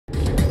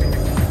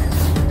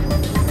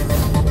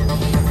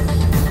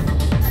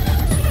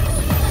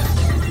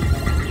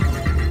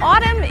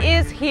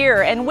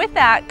here, and with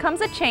that comes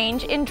a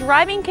change in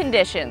driving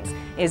conditions.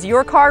 Is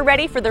your car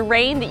ready for the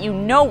rain that you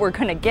know we're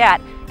gonna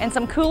get and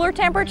some cooler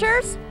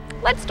temperatures?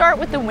 Let's start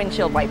with the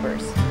windshield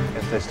wipers.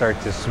 If they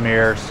start to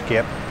smear,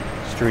 skip,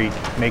 streak,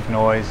 make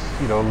noise,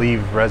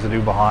 leave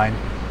residue behind,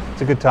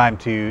 it's a good time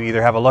to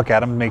either have a look at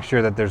them, make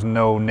sure that there's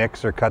no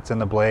nicks or cuts in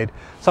the blade.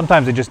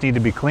 Sometimes they just need to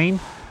be clean,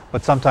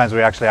 but sometimes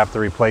we actually have to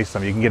replace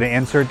them. You can get an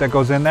insert that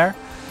goes in there,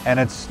 and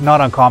it's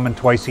not uncommon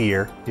twice a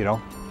year,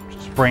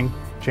 spring,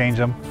 change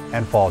them,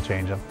 and fall,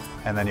 change them.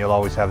 And then you'll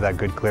always have that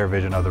good clear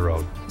vision of the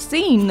road.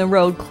 Seeing the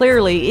road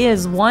clearly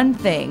is one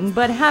thing,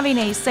 but having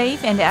a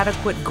safe and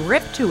adequate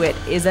grip to it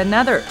is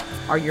another.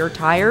 Are your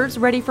tires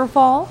ready for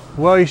fall?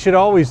 Well, you should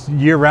always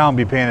year-round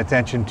be paying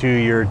attention to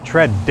your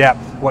tread depth,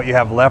 what you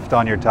have left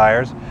on your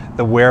tires,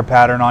 the wear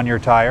pattern on your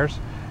tires,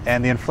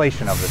 and the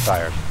inflation of the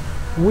tires.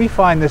 We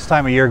find this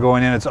time of year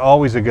going in, it's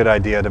always a good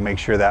idea to make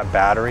sure that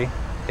battery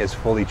is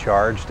fully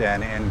charged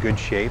and in good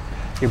shape.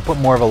 You put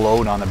more of a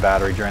load on the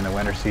battery during the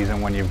winter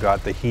season when you've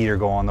got the heater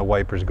going, the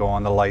wipers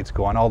going, the lights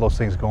going, all those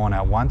things going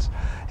at once.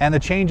 And the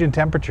change in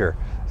temperature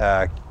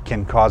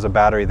can cause a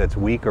battery that's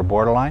weak or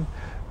borderline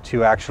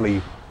to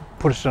actually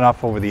push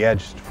enough over the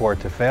edge for it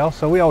to fail.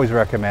 So we always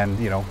recommend,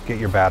 get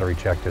your battery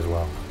checked as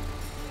well.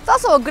 It's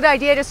also a good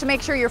idea just to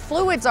make sure your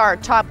fluids are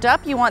topped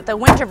up. You want the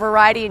winter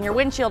variety in your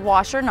windshield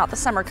washer, not the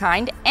summer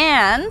kind.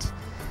 And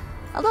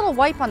a little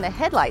wipe on the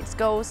headlights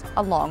goes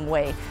a long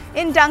way.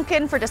 In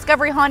Duncan for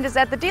Discovery Hondas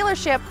at the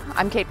dealership,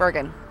 I'm Kate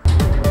Bergen.